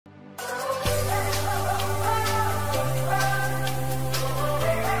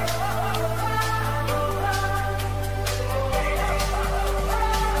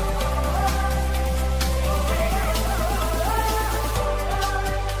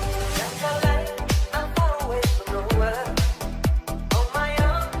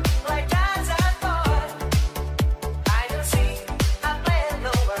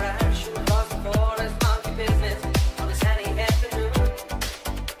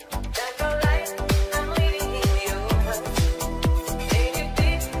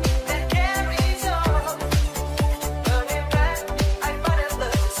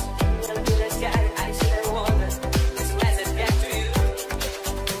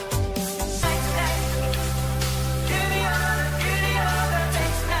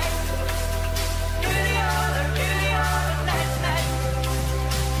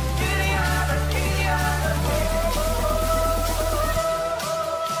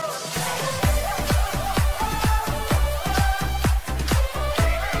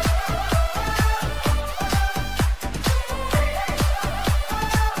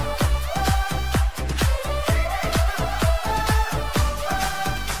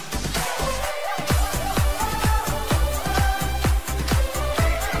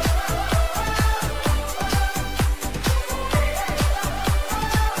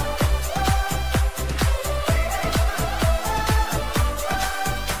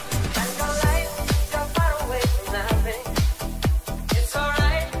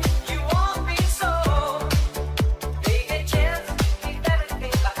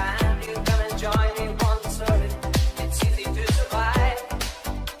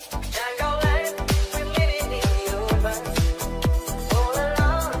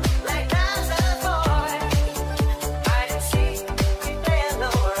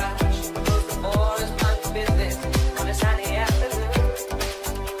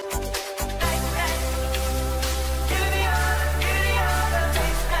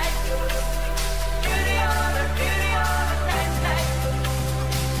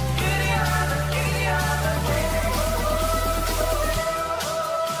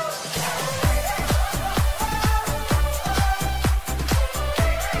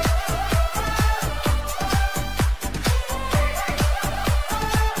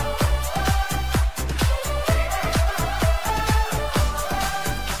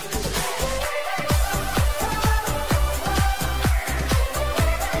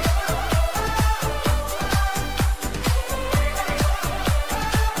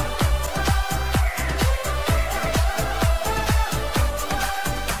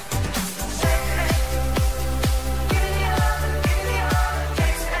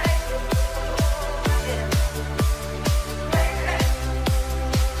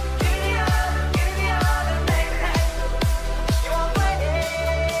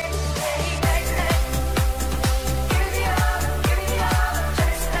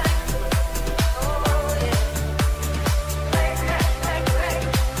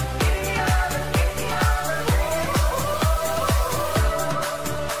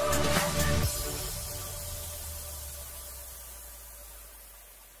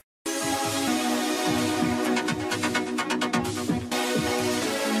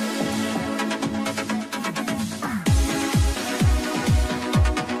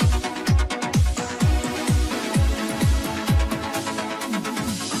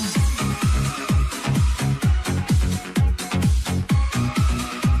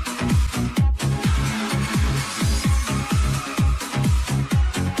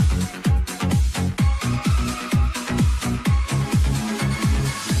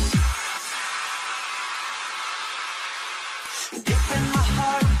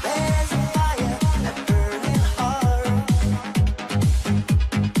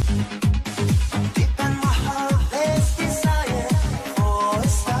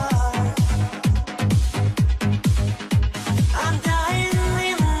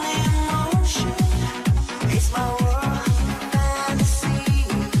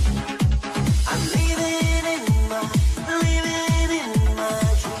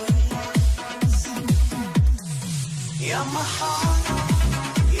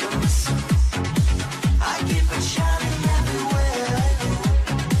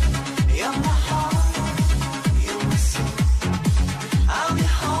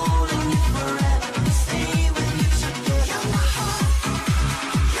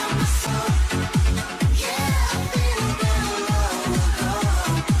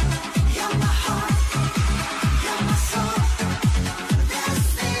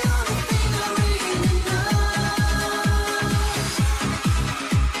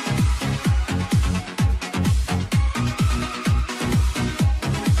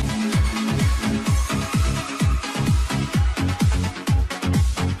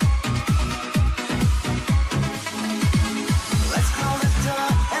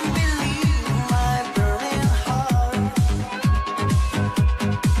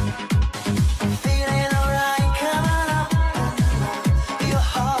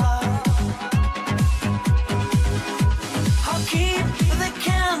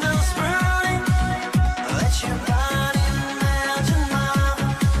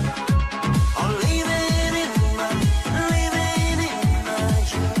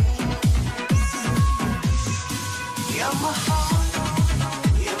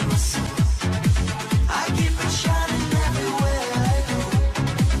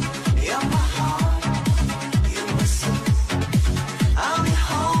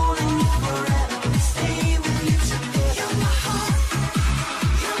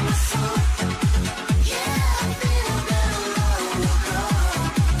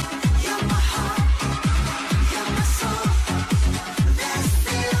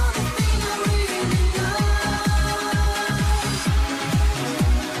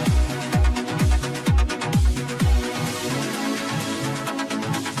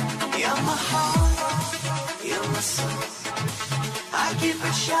my heart, you're my soul. I keep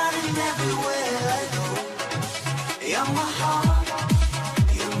it shining everywhere I go. You're my heart,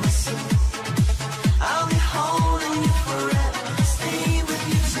 you're my soul. I'll be holding you forever, stay with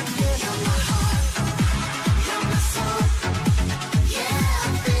you together. You're my heart, you're my soul. Yeah, I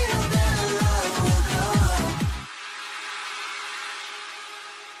feel that our love will grow.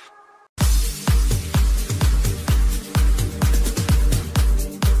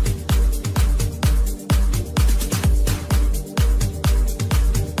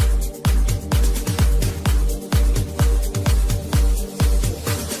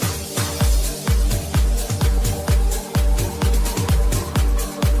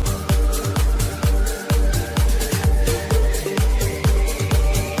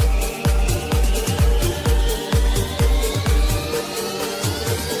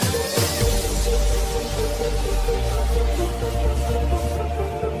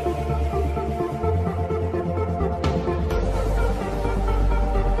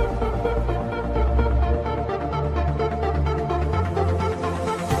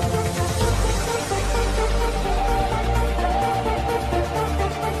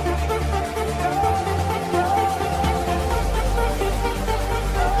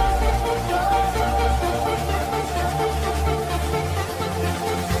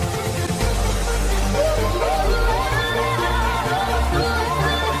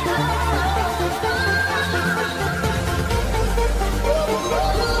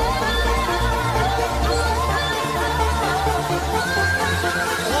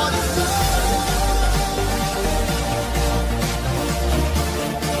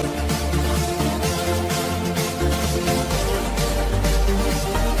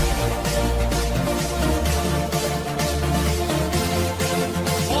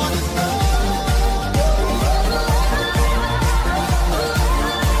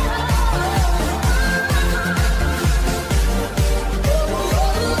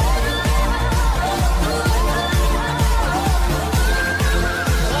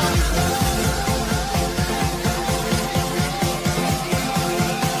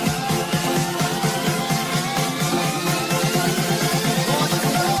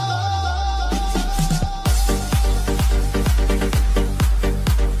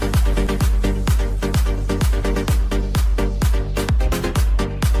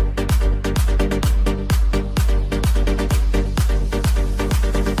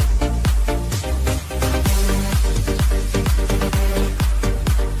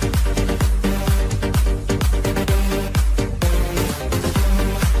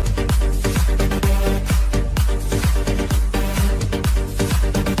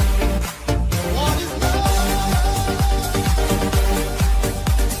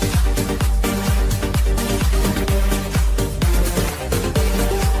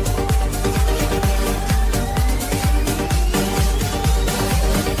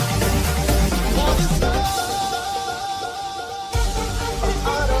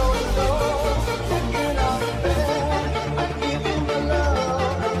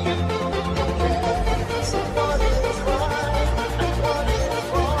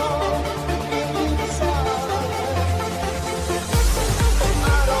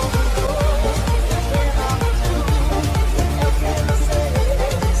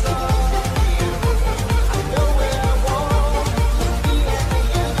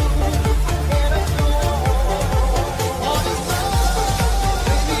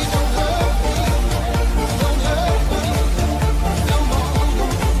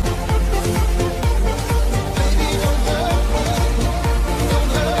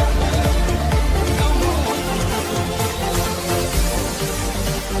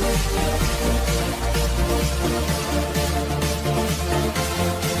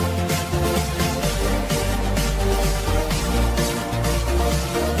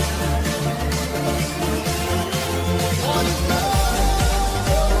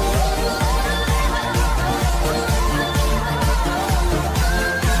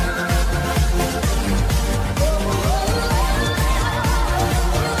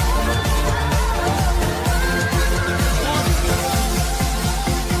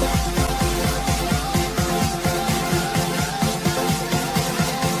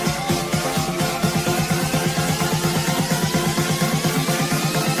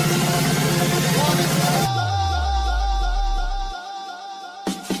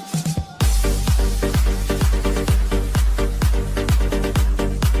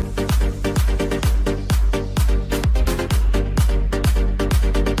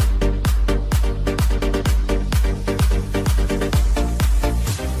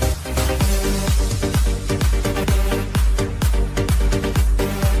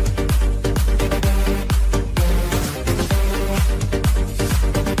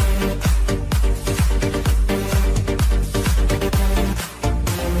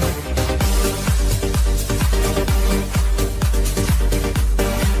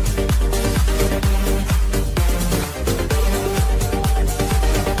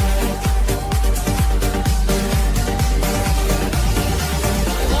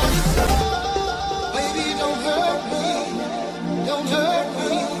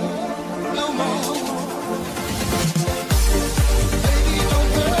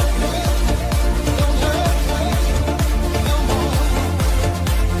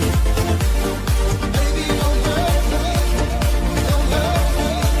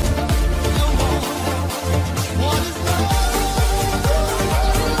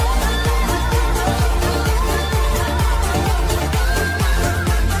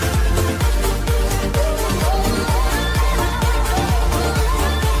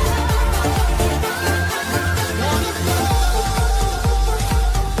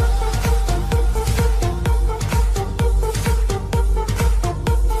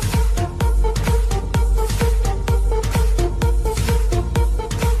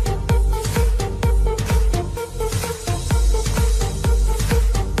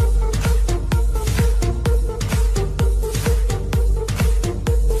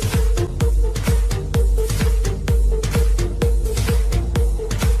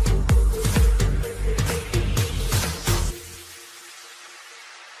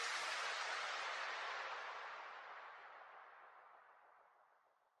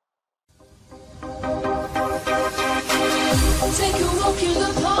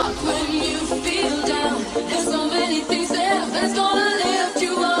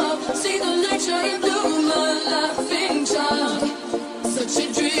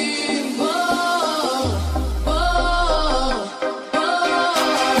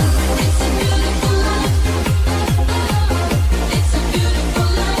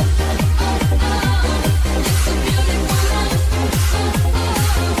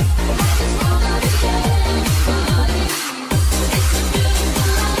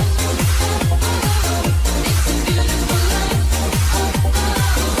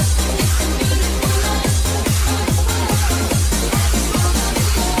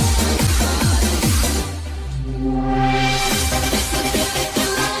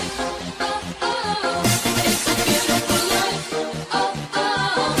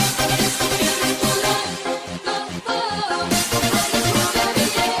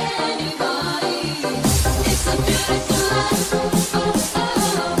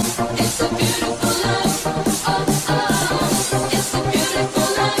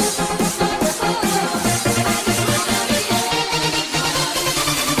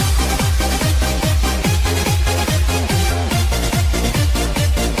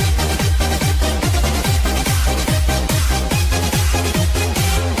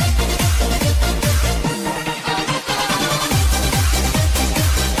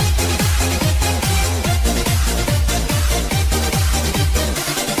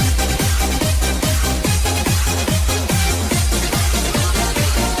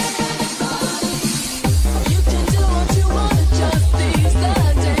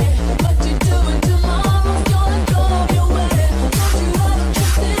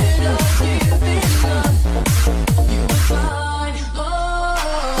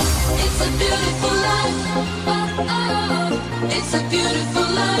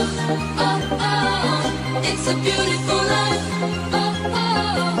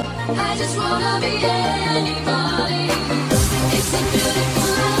 I just wanna be anybody. It's a beautiful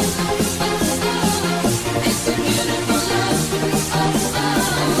life. It's a beautiful life. Oh,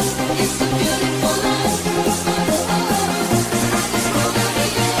 oh. It's a beautiful life. Oh, oh. I just wanna be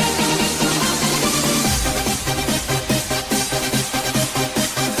anybody.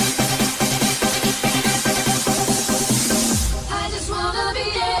 I just wanna be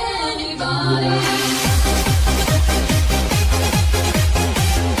anybody.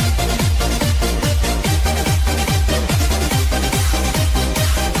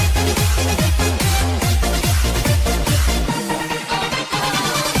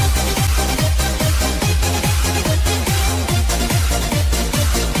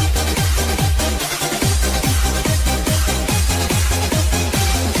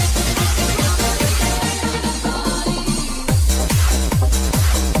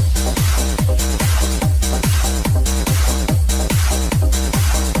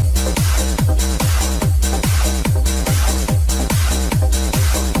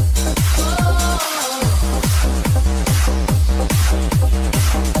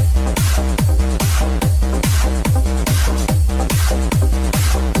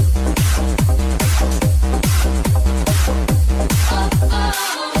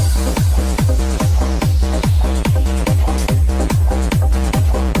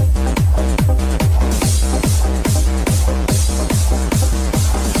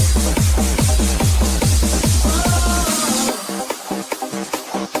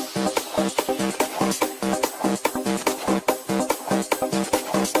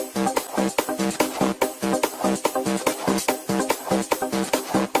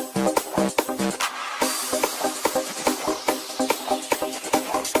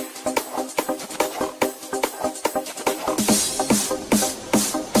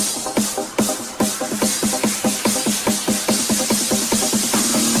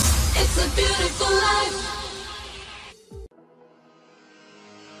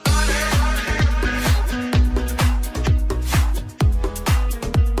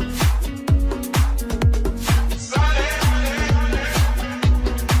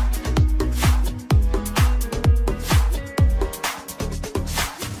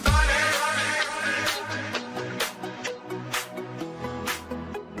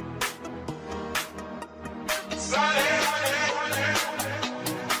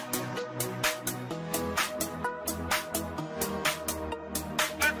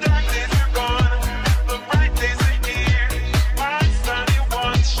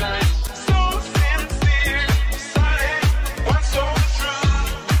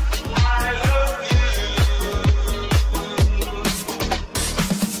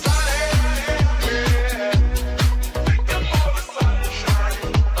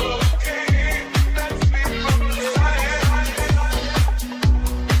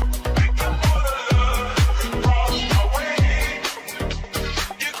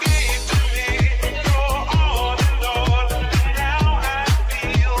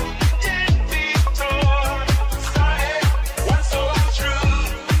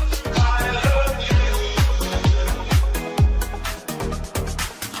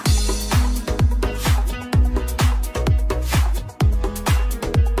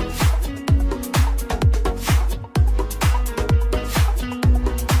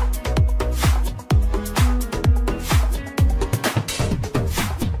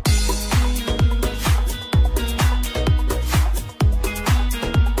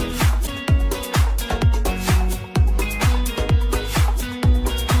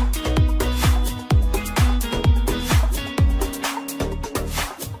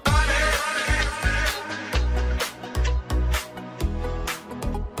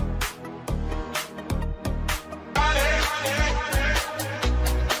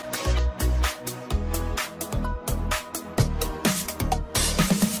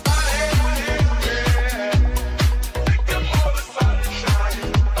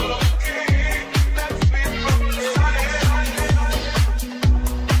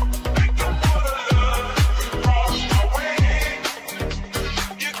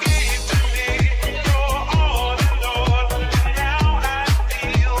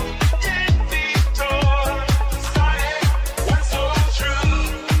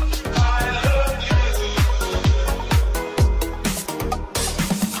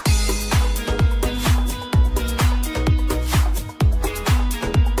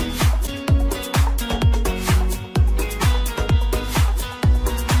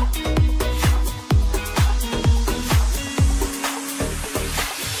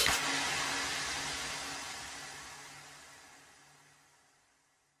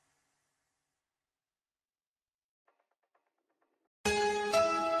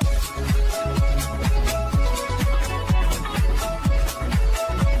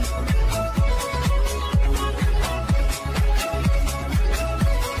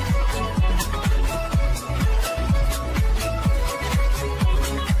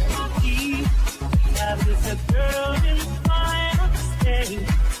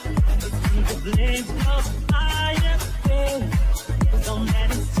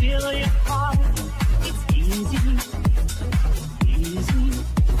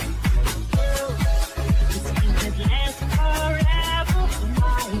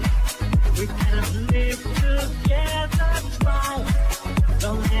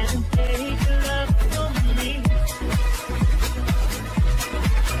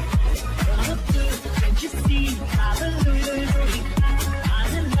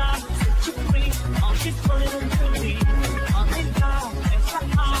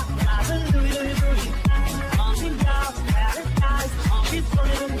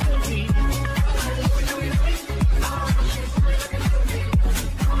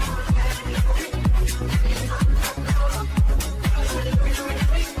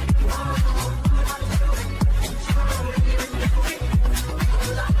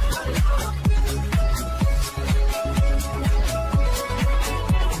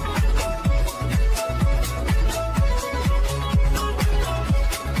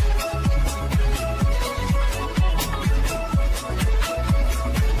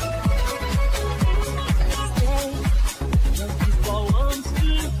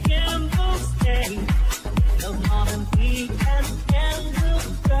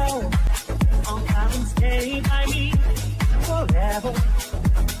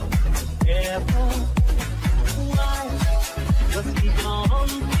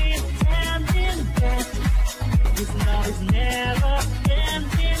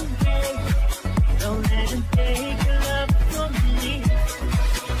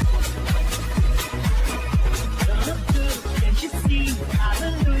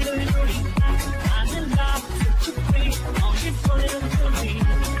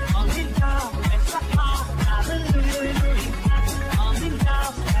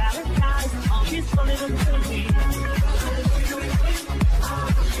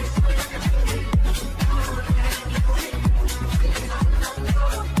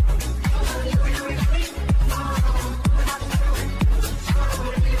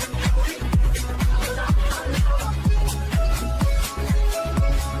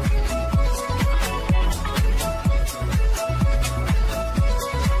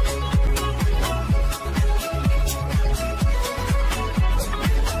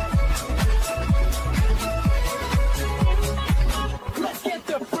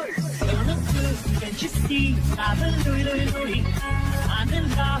 I'm in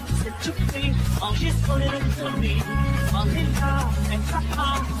love, set to free. Oh, she's calling to me. I'm in love, and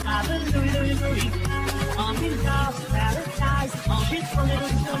hallelujah. I'm in love, paradise. Oh, she's calling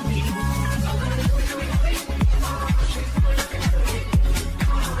to me.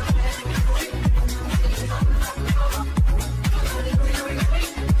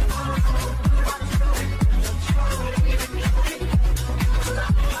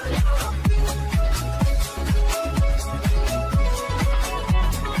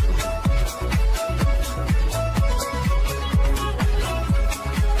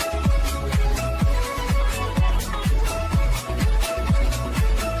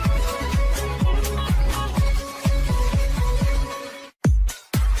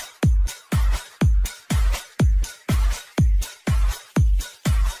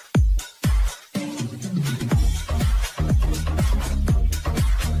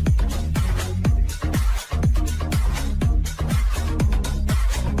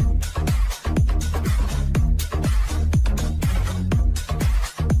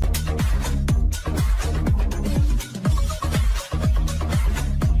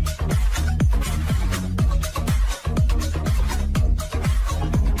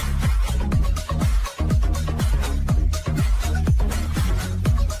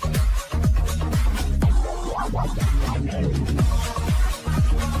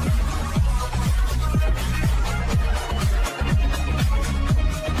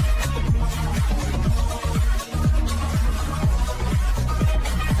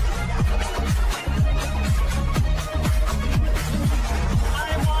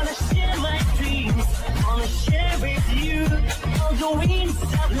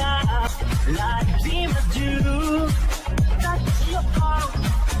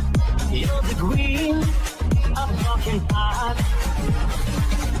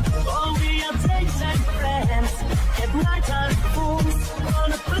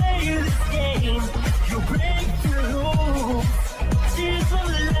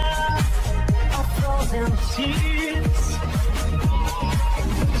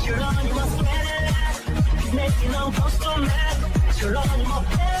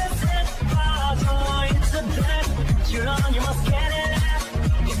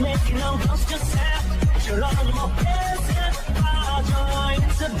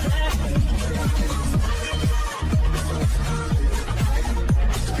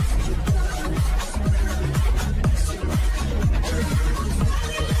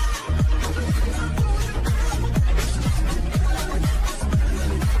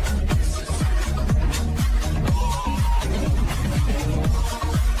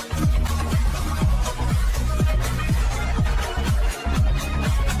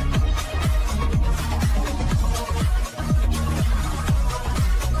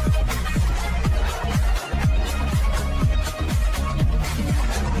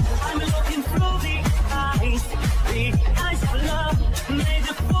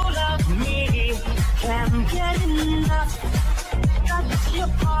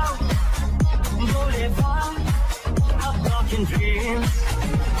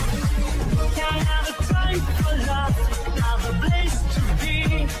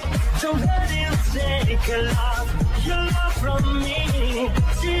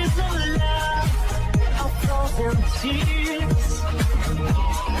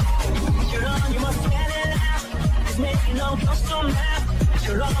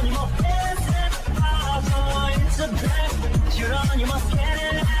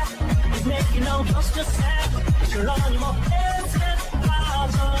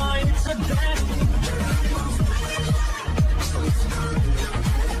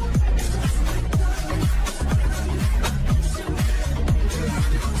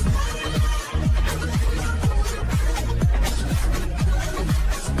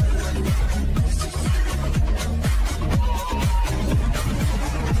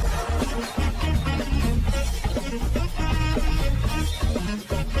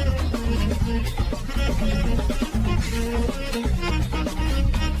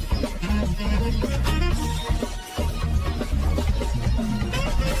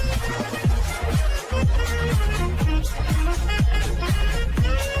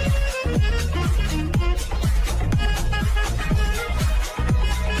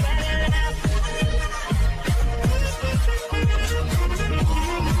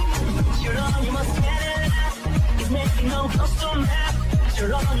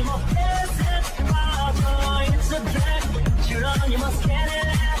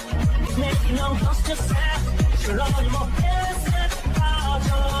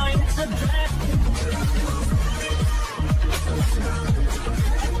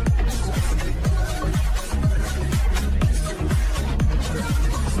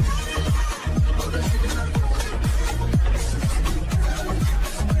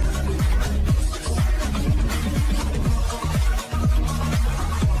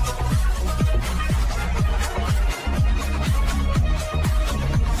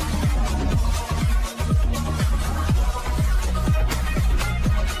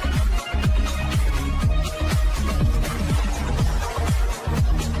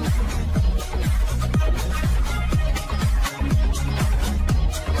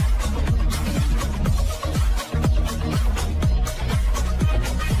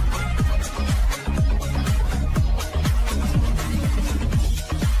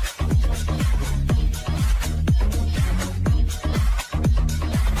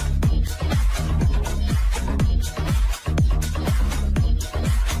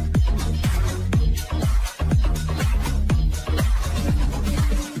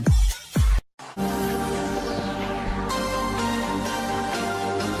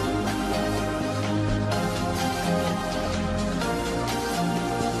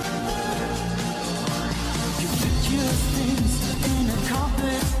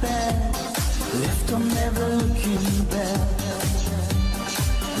 I'm never looking back.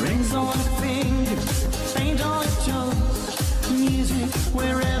 Rings on your fingers, paint on your toes, music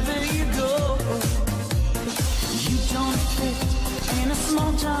wherever you go. You don't fit in a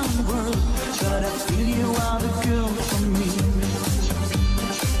small town world, but I feel you are the girl for me.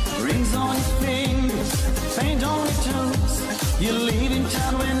 Rings on your fingers, paint on your toes, you live in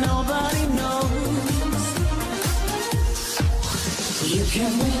town where nobody knows. You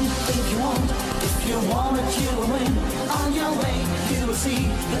can win if you want, if you want it you will win. On your way you will see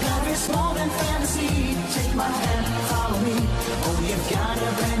that life is more than fantasy. Take my hand, follow me, oh you've got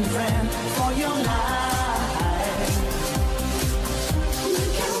a brand new friend for your life. You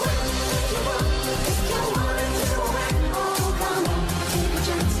can win if you want, if you want it you will win. Oh come on, take a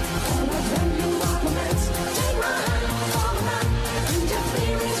chance, oh my friend you are my best. Take my hand, follow me, and your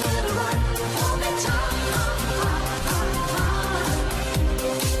feelings will arrive. Hold me tight,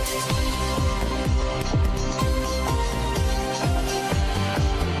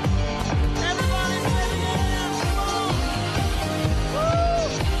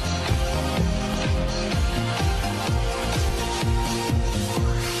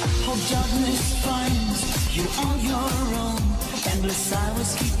 darkness finds you on your own. Endless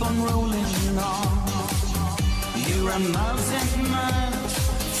hours keep on rolling on. You are miles and miles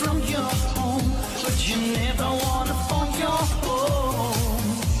from your home, but you never wanna find your home.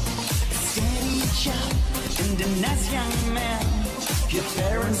 Steady child and a nice young man, your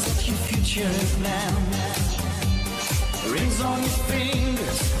parents set your future plan. Rings on your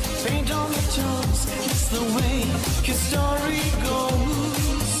fingers, paint on your toes, it's the way your story goes.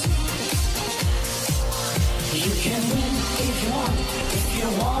 You can win if you want, if you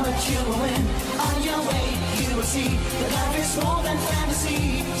want it you will win. On your way you will see that life is more than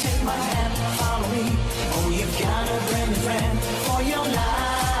fantasy. Take my hand, follow me, oh you've got a brand new friend for your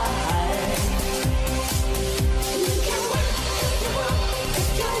life. You can win if you want, if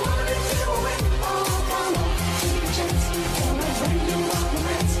you want it you will win. Oh come on, take a chance, oh my friend you are my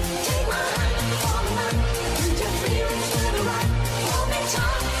friends. Take my hand, follow me, and your feelings will arrive. Hold me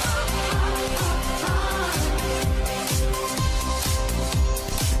tight.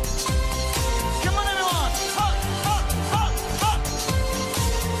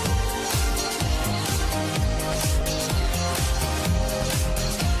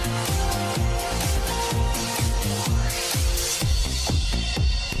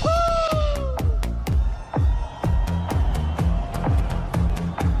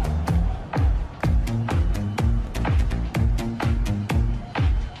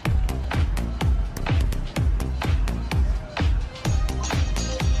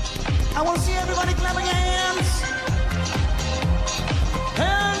 I want to see everybody clapping your hands.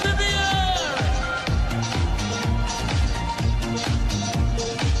 Hands in the air.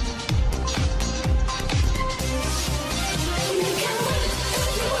 You can win if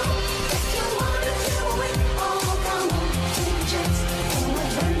you want, if you want it you will win. Oh come on, take a chance, oh my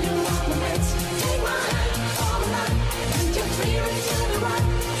friend you are my best. Take my hand, follow me, and your feelings will arrive.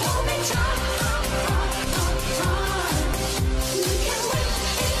 Hold me tight. You can win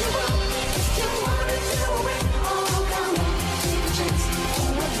if you want. You want it, you will win. Oh, come on, take a chance. Oh,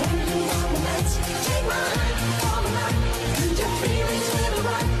 my friend, you are my best. Take my hand, follow me, and your feelings will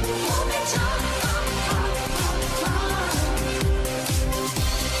arrive. Hold me tight.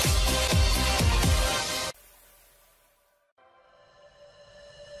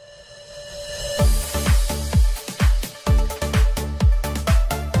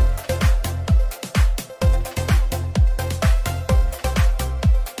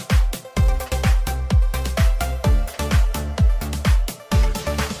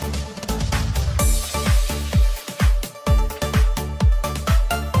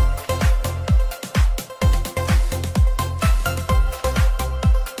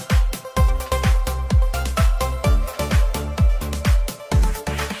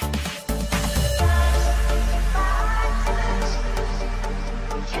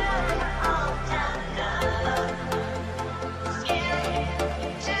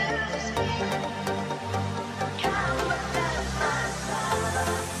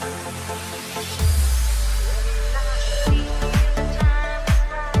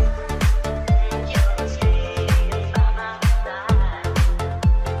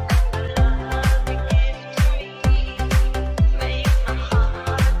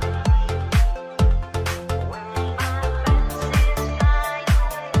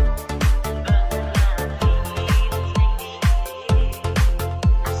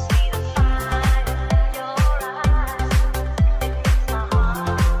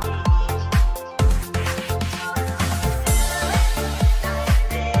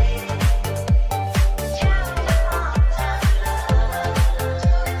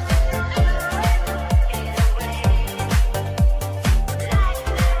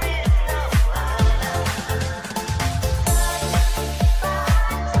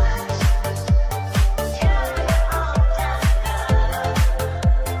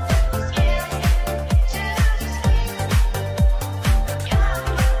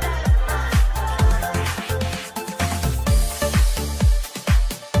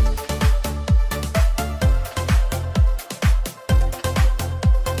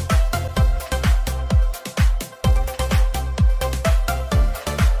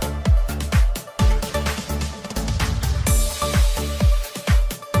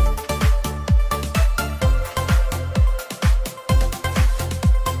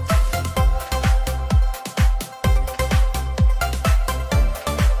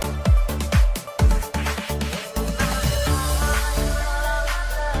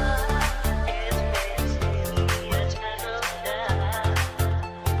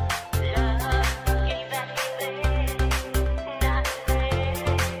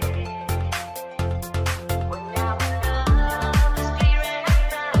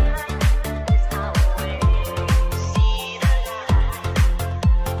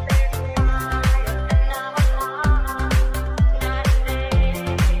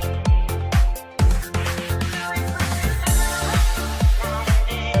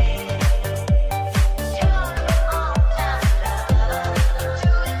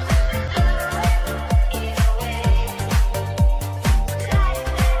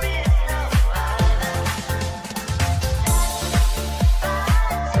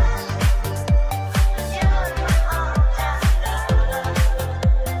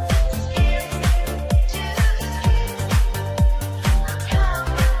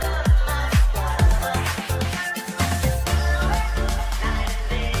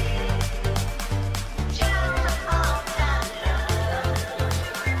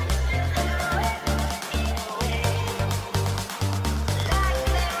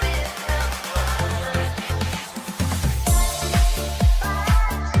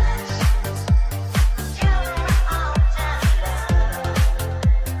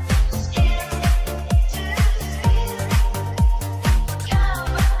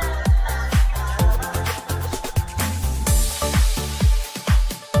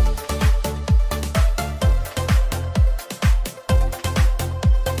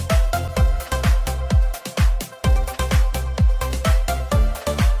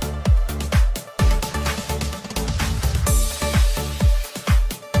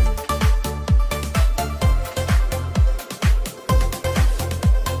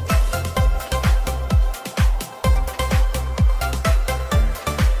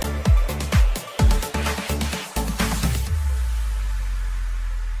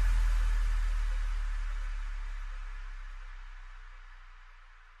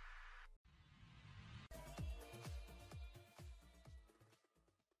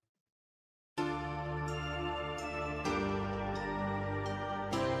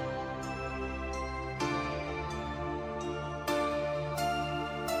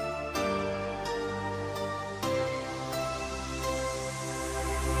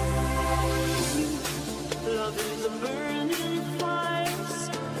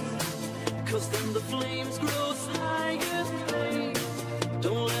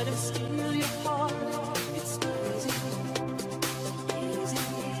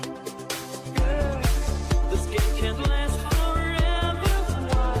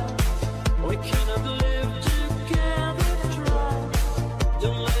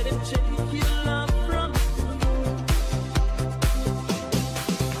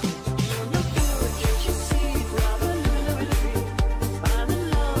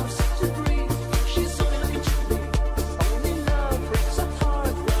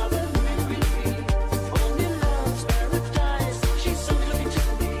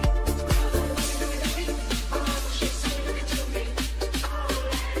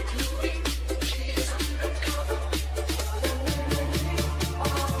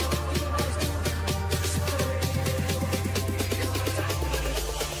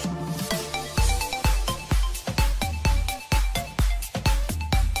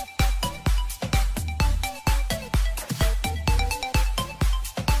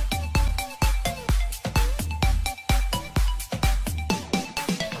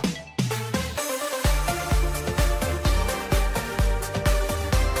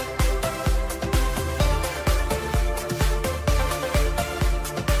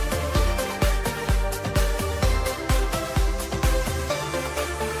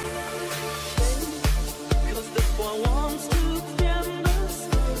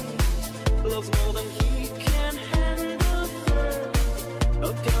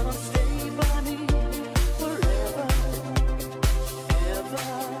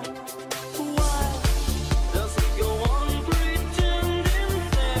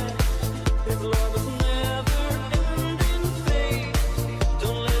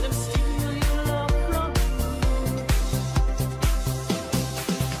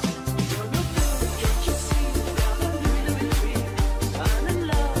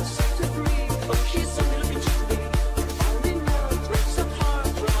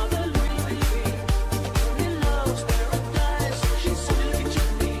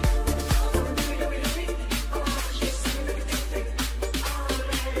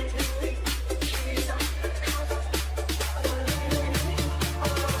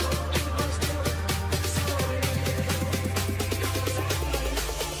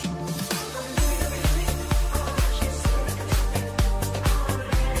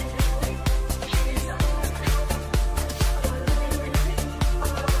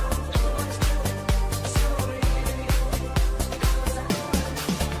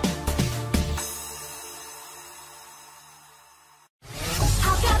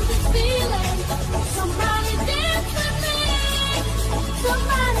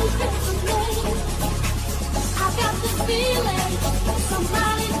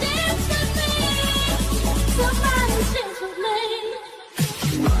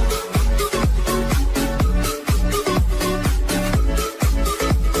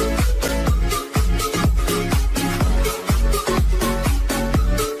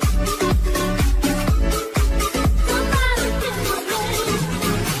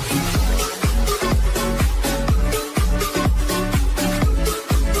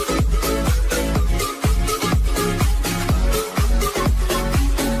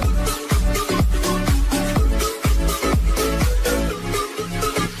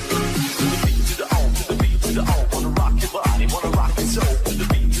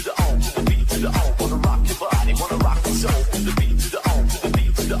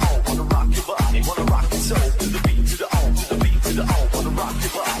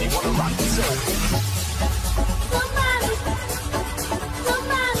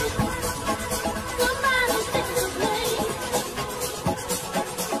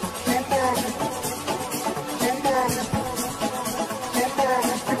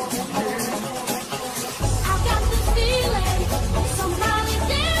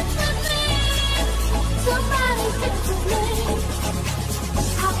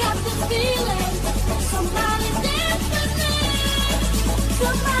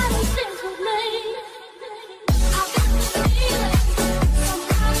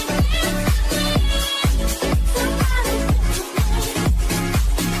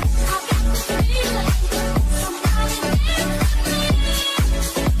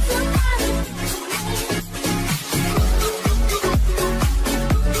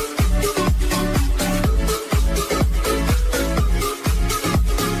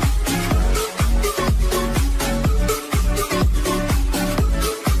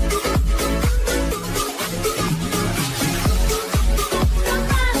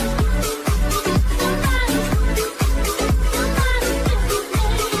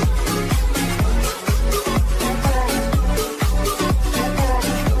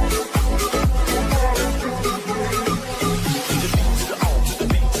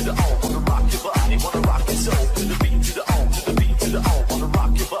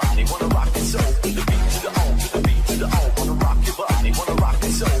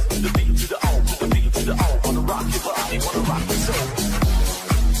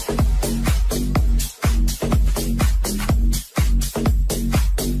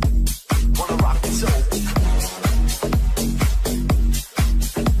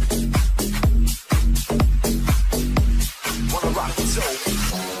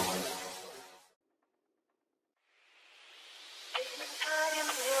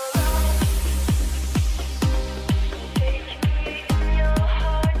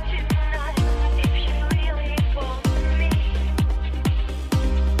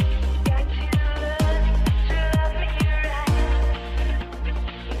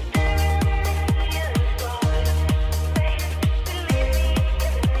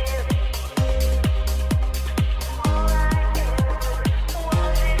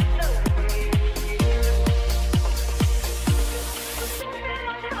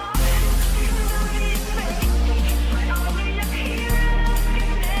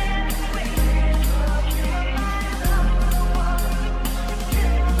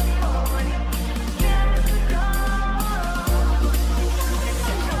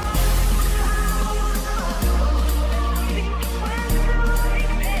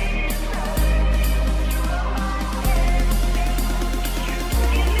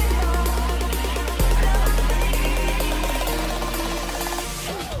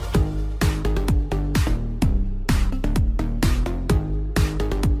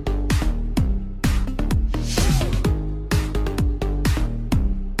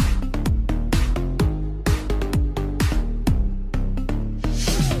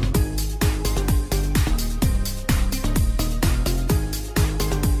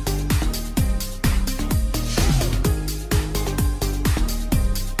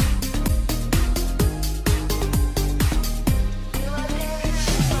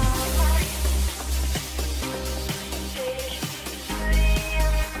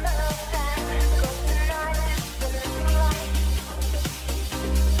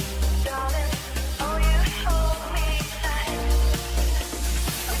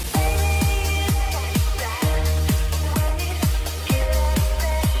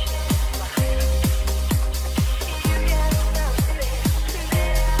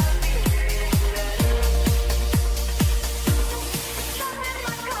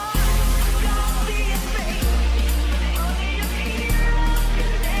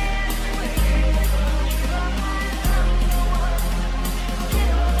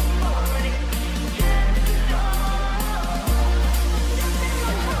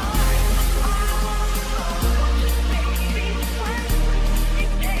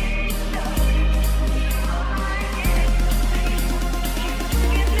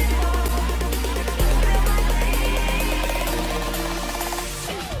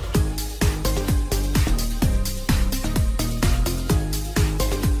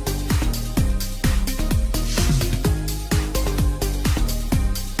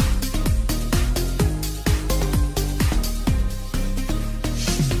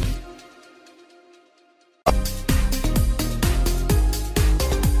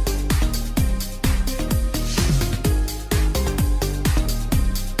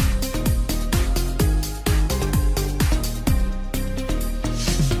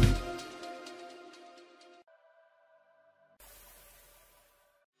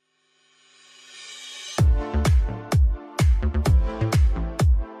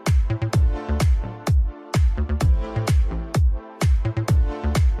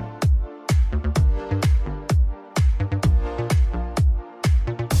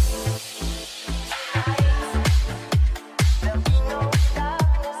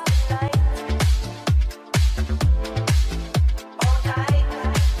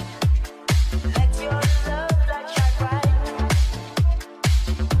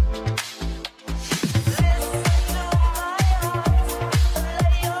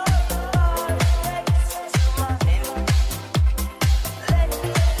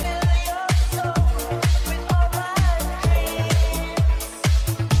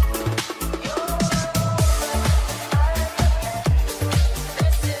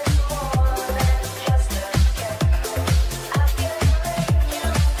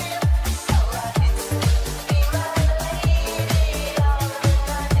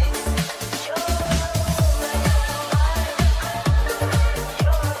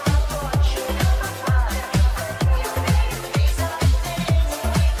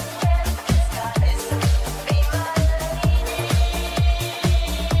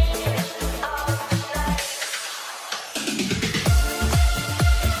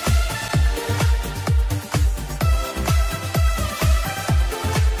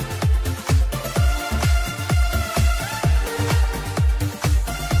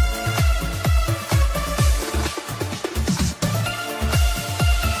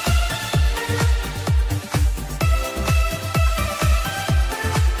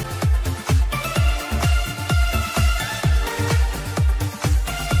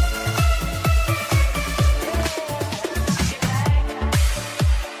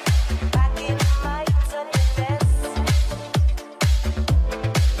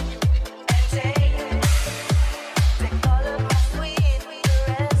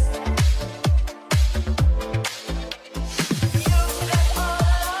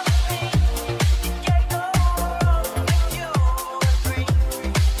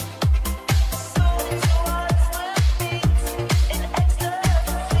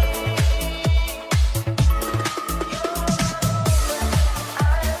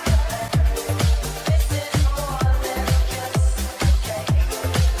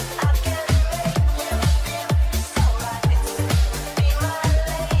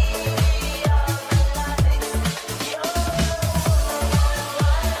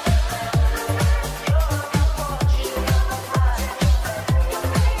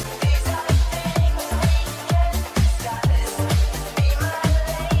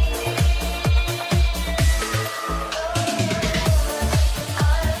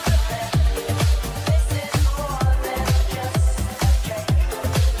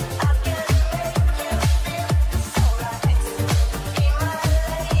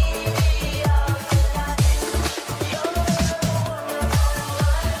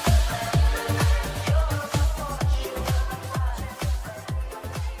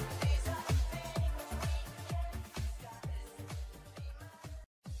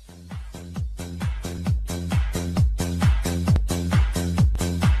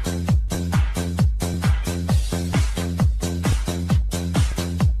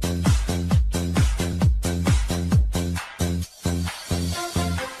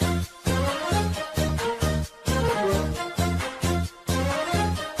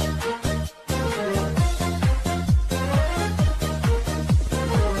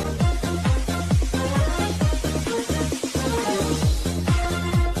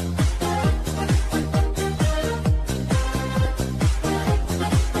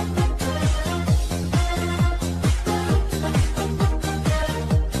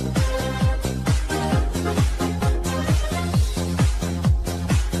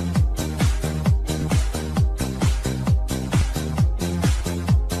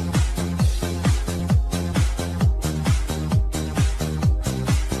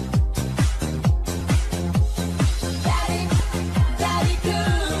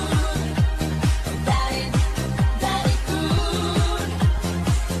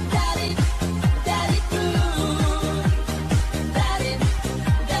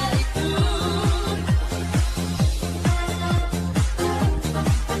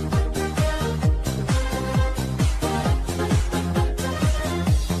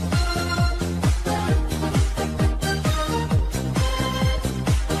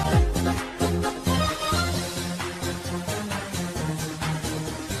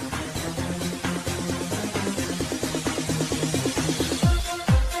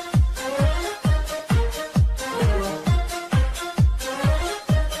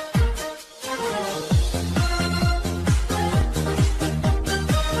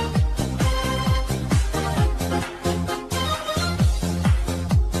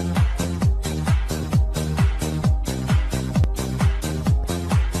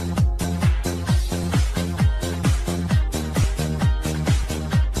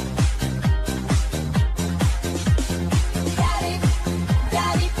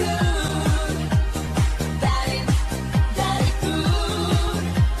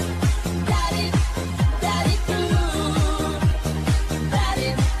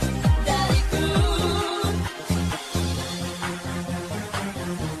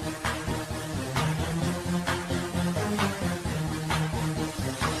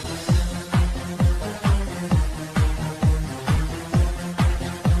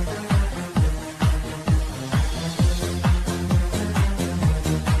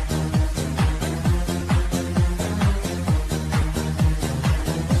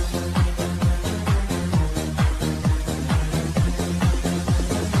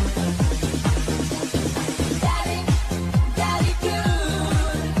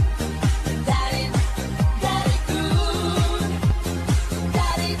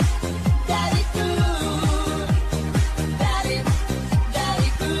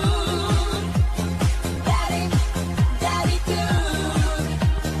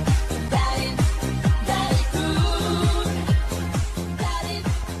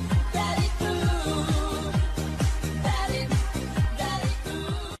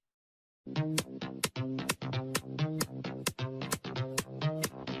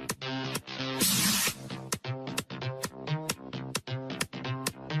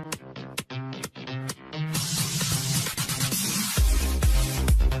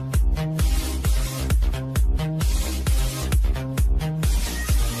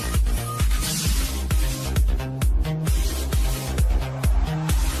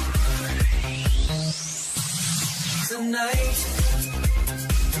 night.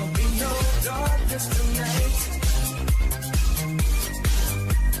 There'll be no darkness tonight.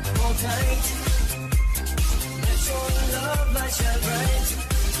 Hold tight. Let your love light shine bright.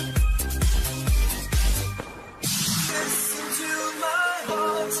 Listen to my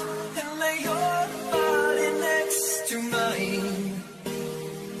heart and lay your body next to mine.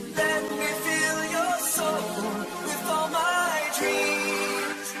 Let me feel your soul with all my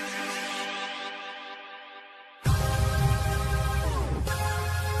dreams.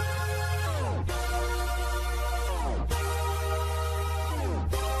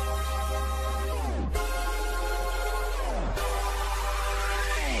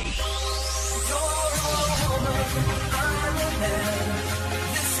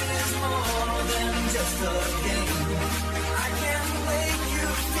 This is more than just a game. I can make you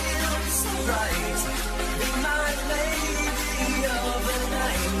feel so right. Be my lady of the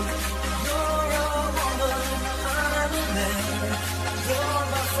night. You're a woman, I'm a man. You're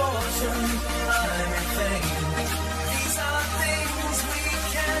my fortune, I'm your fame. These are things we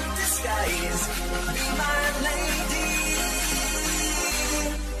can't disguise. Be my lady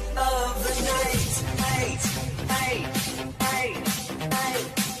of the night.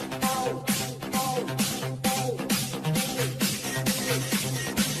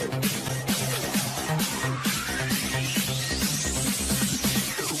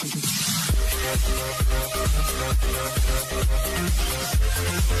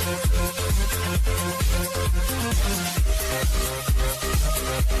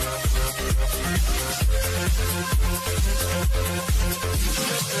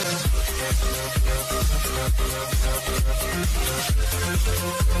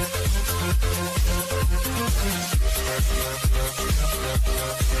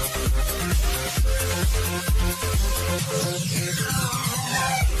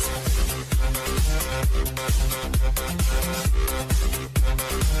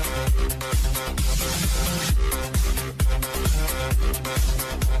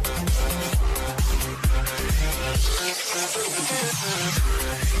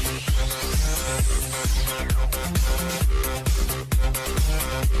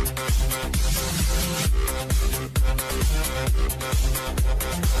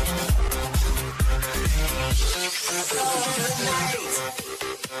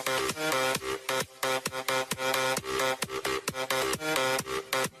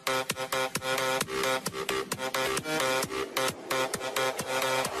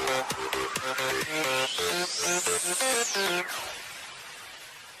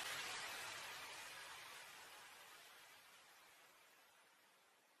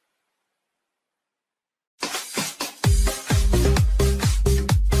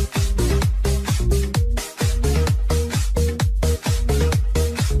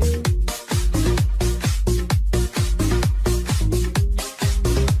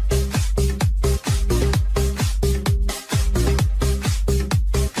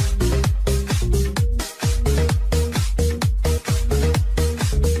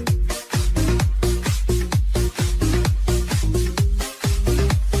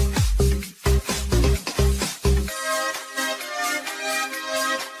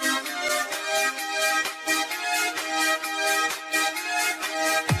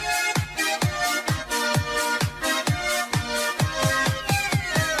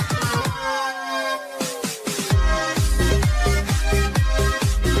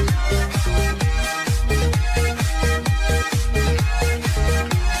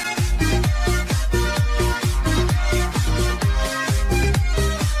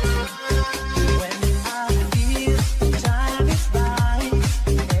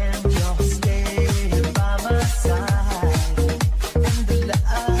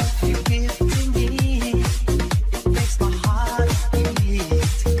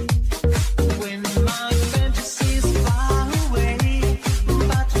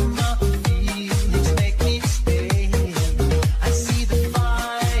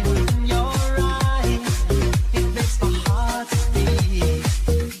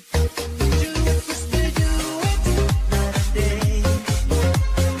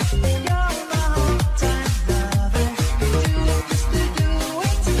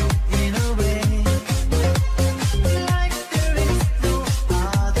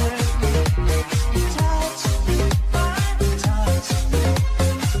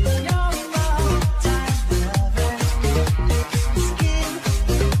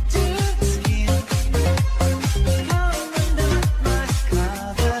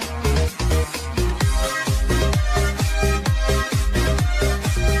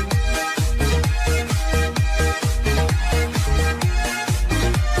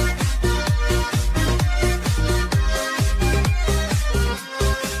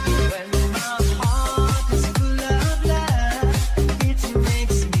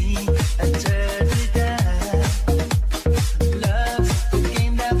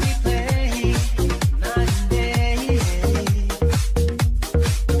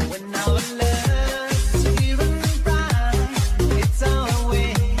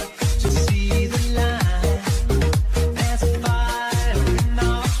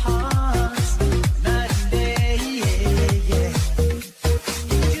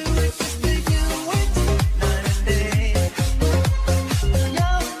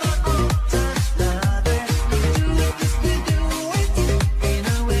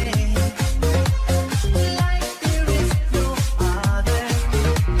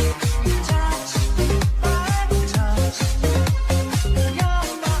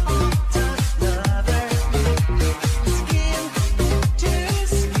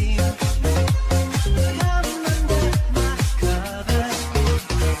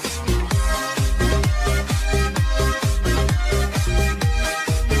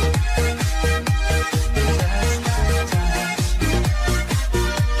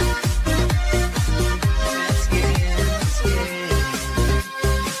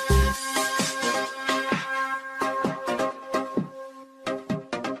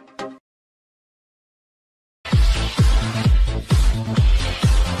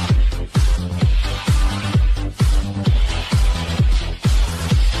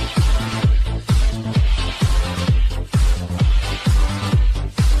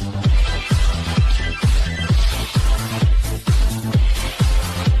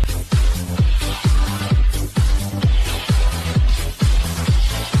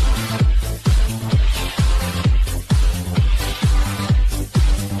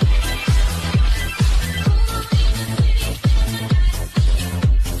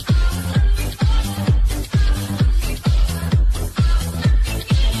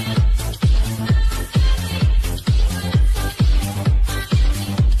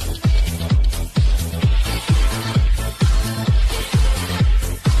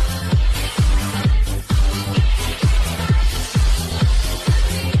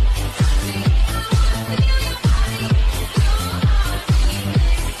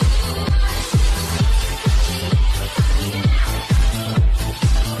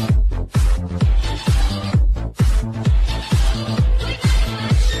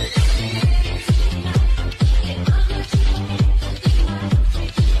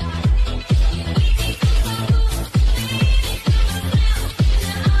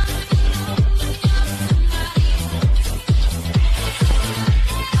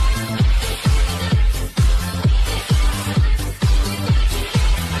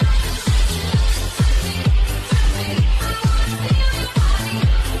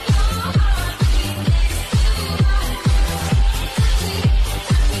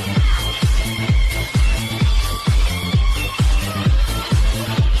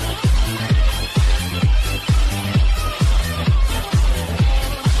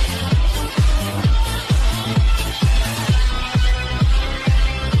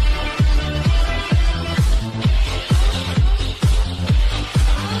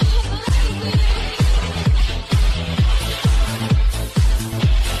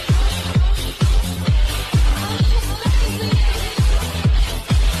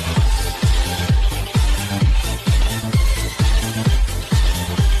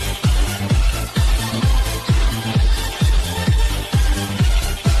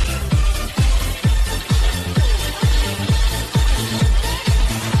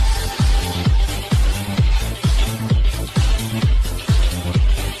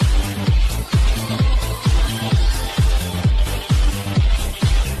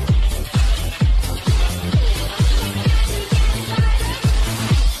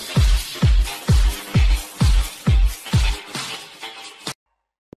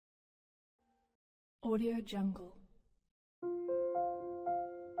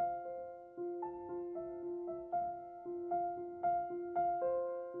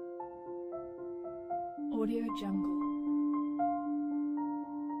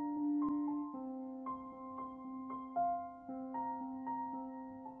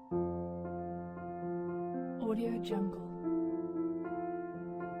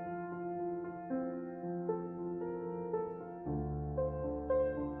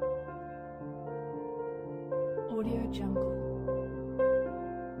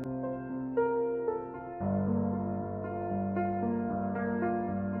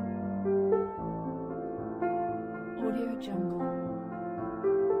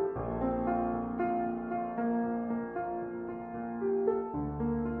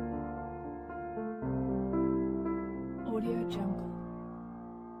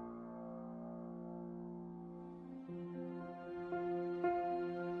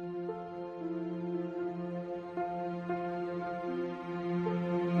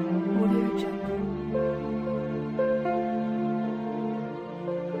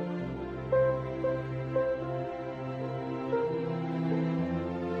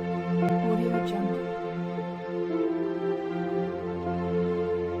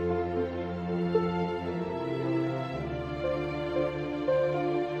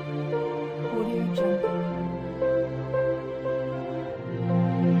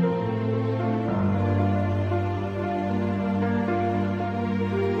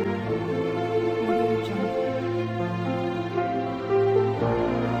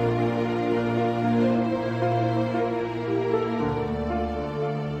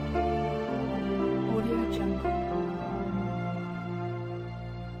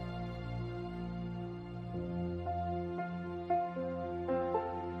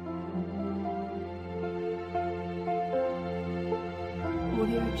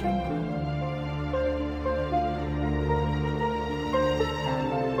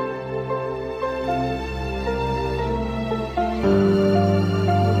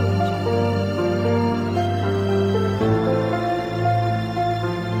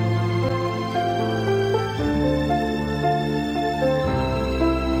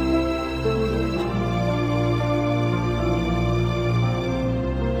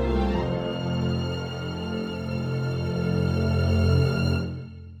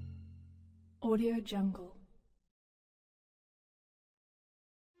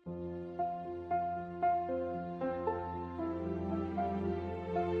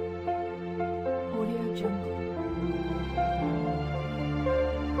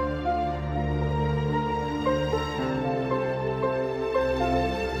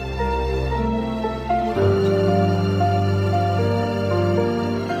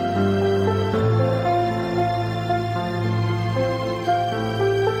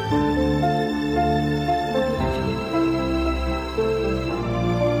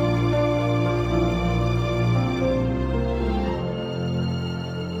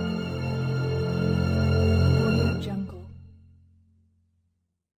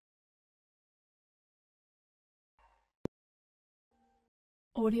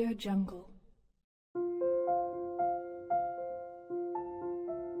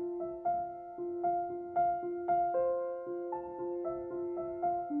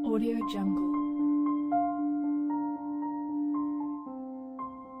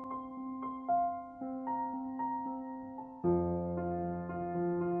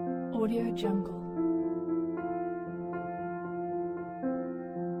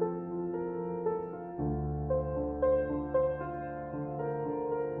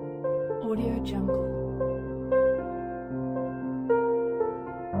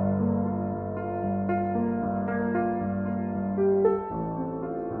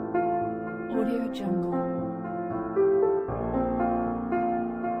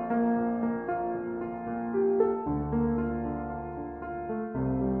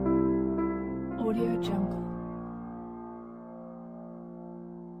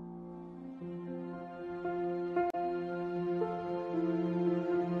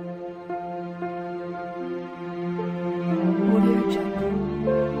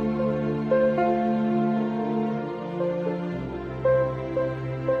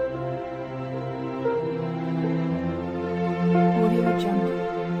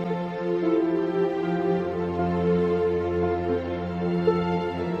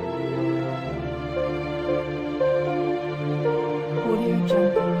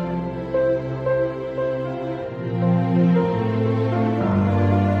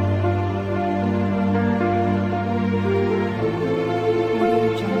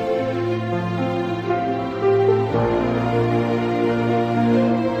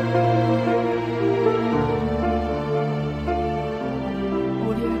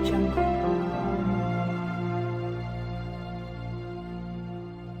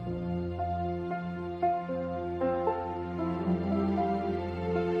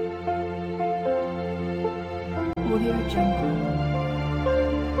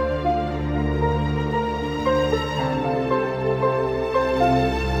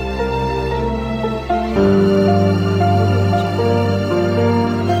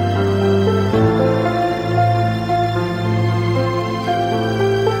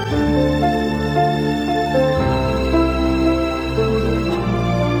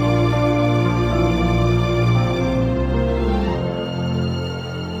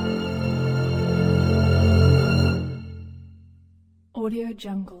 Audio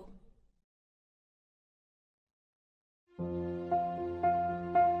Jungle.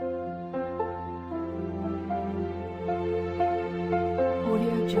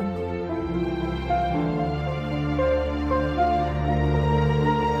 Audio Jungle.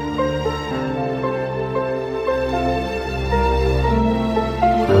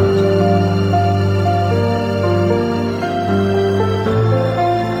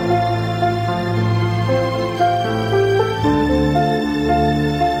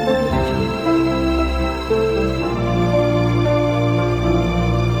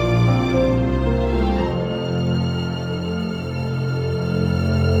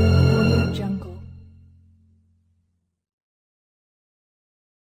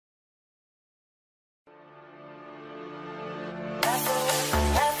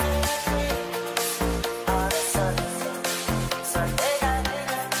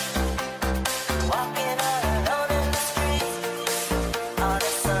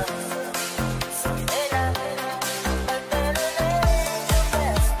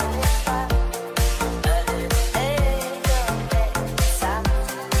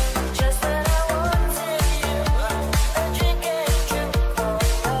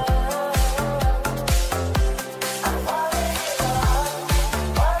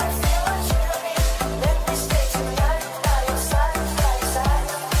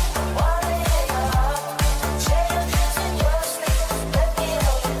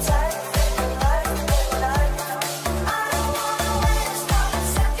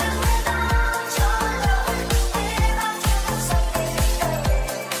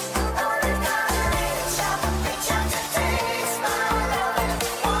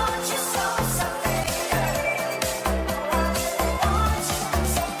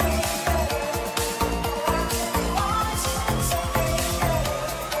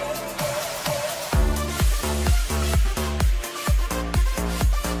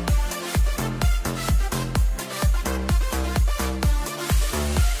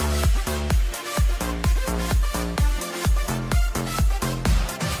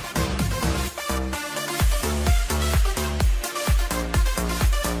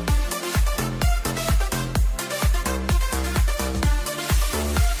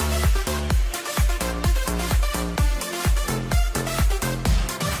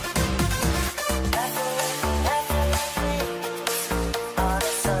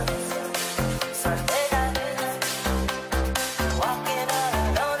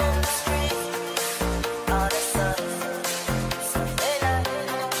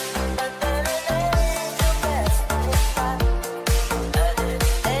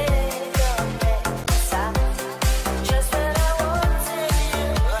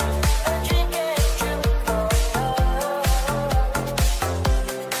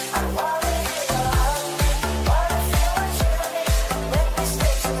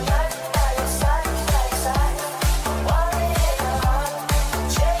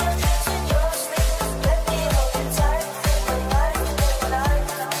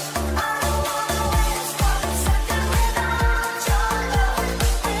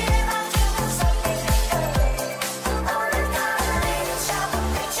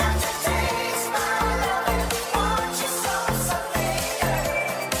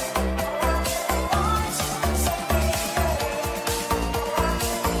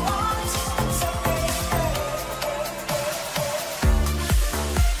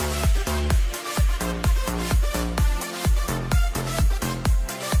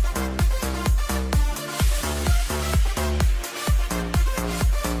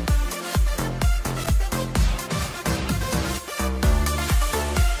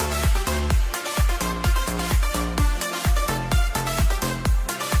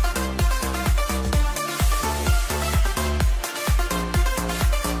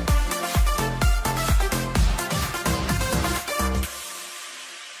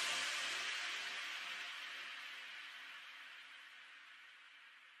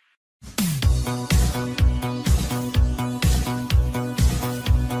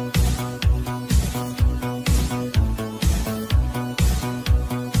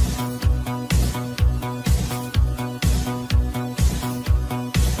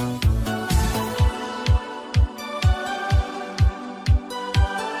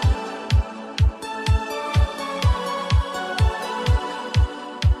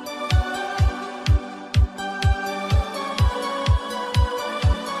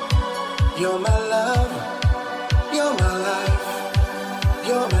 You're my love, you're my life,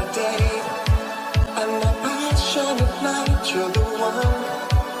 you're my day, and my passion at night. You're the one,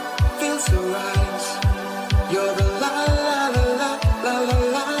 feels so right. You're the la la la la la la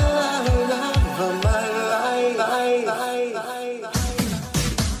la la la of my life.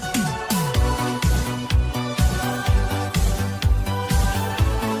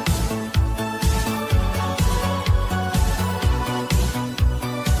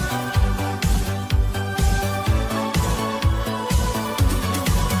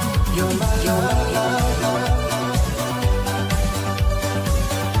 You're my love.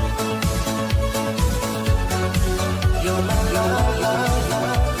 You're my love.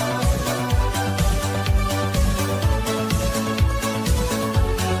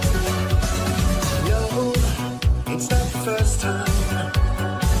 No, it's not the first time,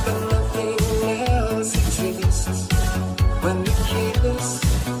 but nothing else exists. When we kiss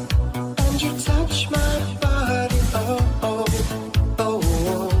and you touch my body, oh, oh, oh,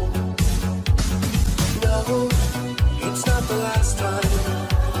 oh. No, it's not the last time.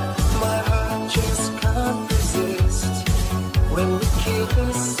 My heart just can't resist. When we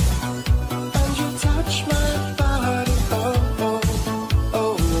kiss and you touch my body, oh, oh,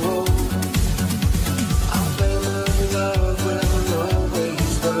 oh, oh. Our flame of love will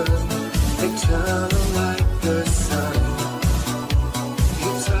always burn, eternal like the sun.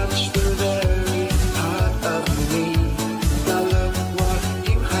 You touch the very heart of me. Now look what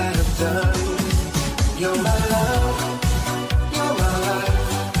you have done. You're my love, you're my life,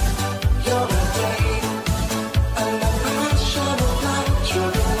 you're my day, and my passion of light.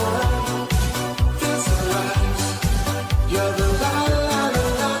 You're the one, feels so right. You're the la la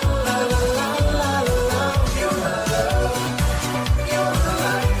la la la la la la la. You're my love, you're my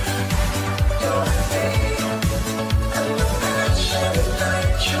life, you're my day, and my passion of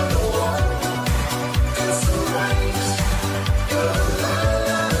light. You're the one, feels so right. You're the la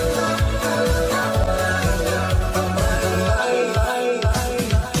la la la la la.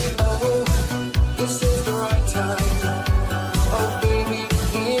 Oh, this is the right time. Oh, baby,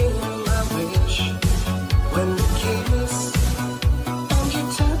 hear my wish. When we kiss and you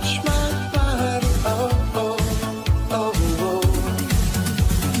touch my body, oh, oh, oh, oh.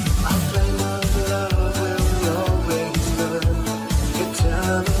 Our flame of love will always burn,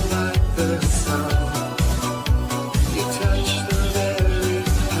 eternal like the sun. You touch the very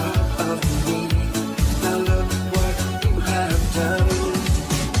heart of me. Now look what you have done.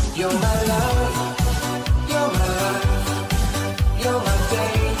 You're my love, you're my life, you're my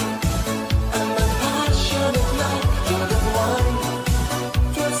day, and my passion of light. You're the one,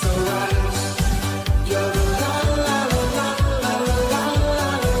 feels so right. You're the la la la la la la la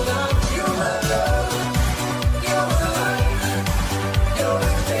la la. You're my love, you're my life, you're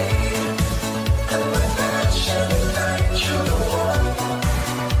my day, and my passion of light. You're the one,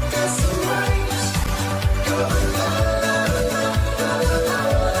 feels so right. You're the la la la la la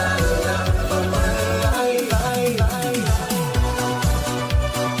la la of my life.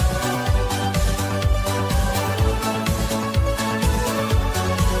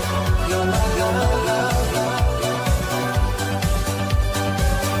 You're my love.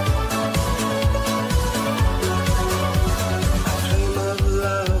 A flame of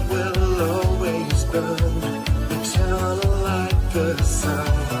love will always burn, eternal like the sun.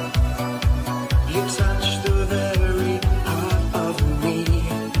 You touch the very heart of me.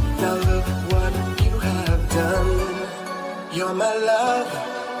 Now look what you have done. You're my love,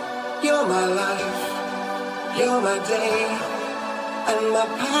 you're my life, you're my day, and my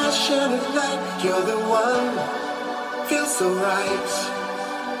passion of light. You're the one, feels so right.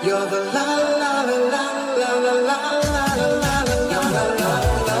 You're the la la la la la la la la la la. You're my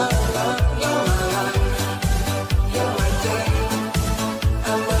love, you're my life, you're my day,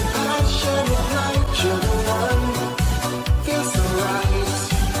 and my passion of light. You're the one, feels so right.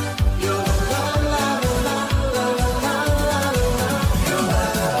 You're the la la la la la la la la. You're my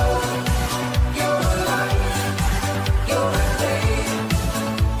love, you're my life, you're my day,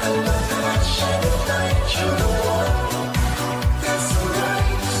 and my passion of light. You're the one, feels so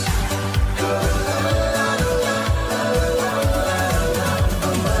right. You're the la la la la la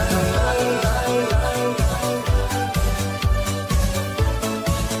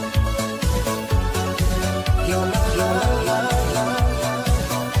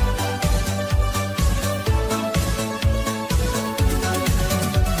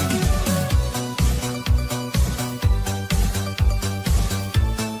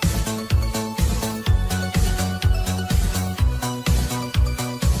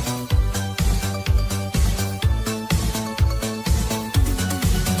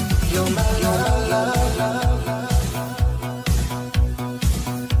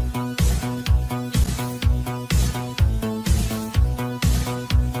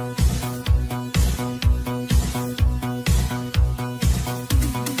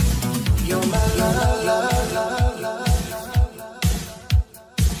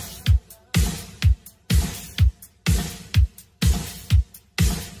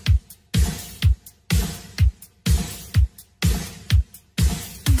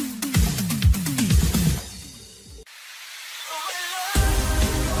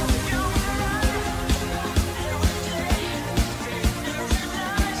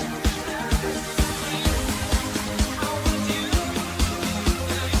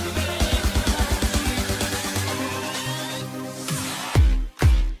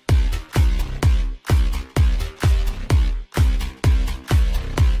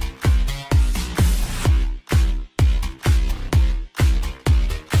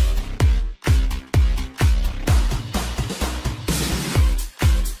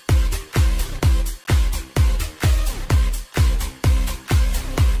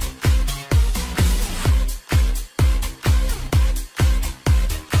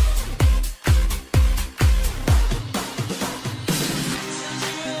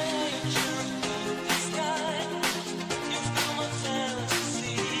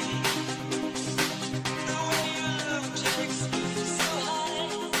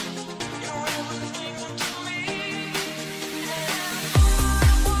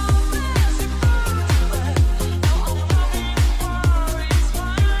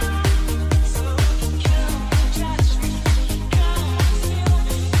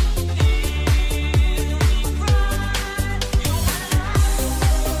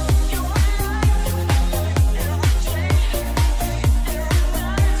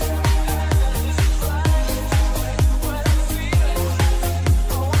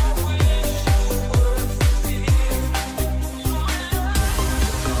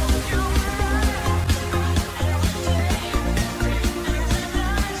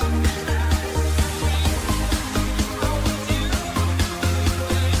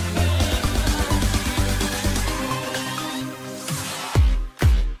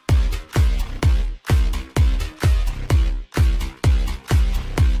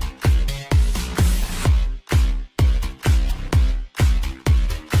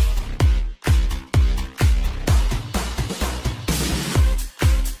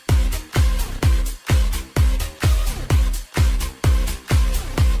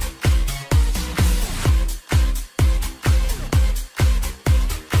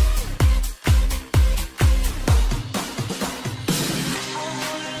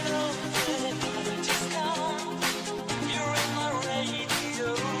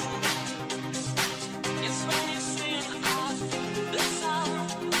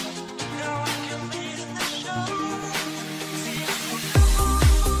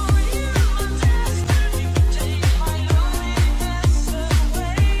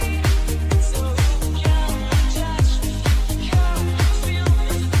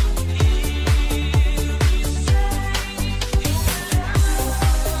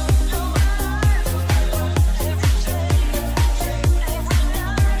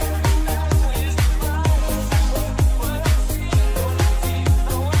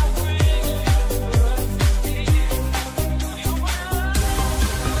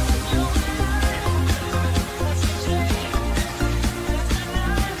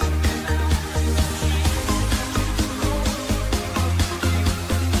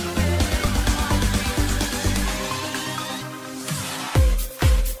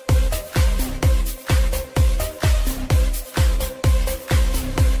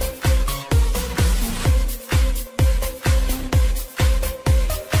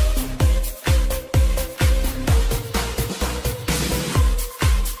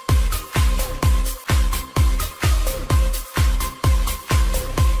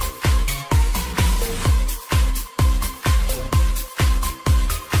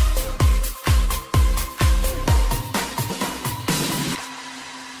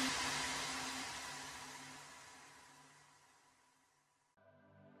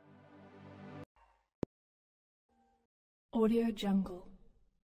Audio Jungle.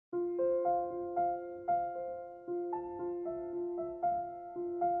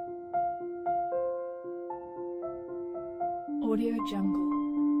 Audio Jungle.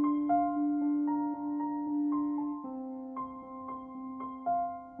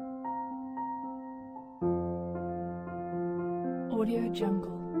 Audio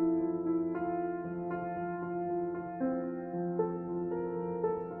Jungle.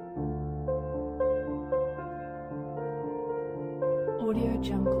 Audio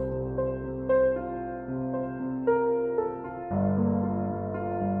Jungle.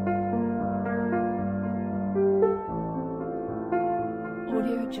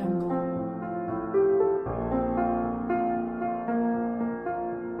 Audio Jungle.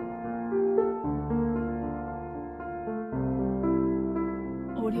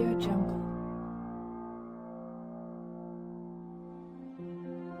 Audio Jungle.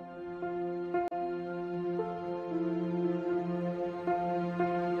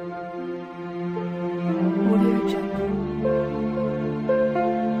 Audio Jungle. Audio Jungle.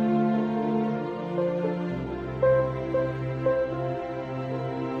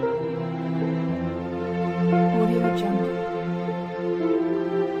 Audio Jungle.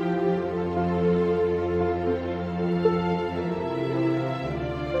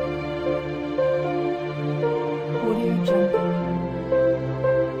 Audio Jungle. Audio Jungle.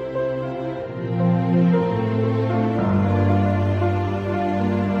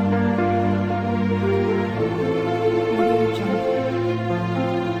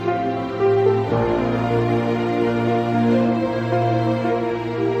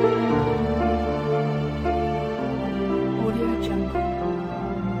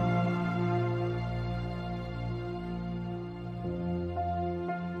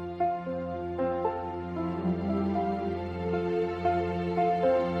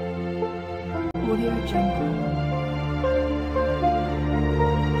 Audio Jungle.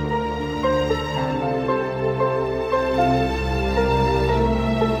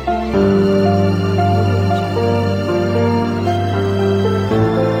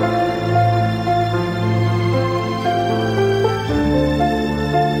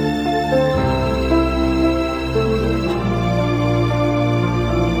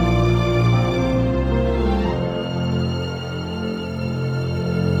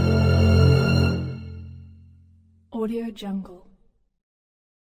 Audio Jungle.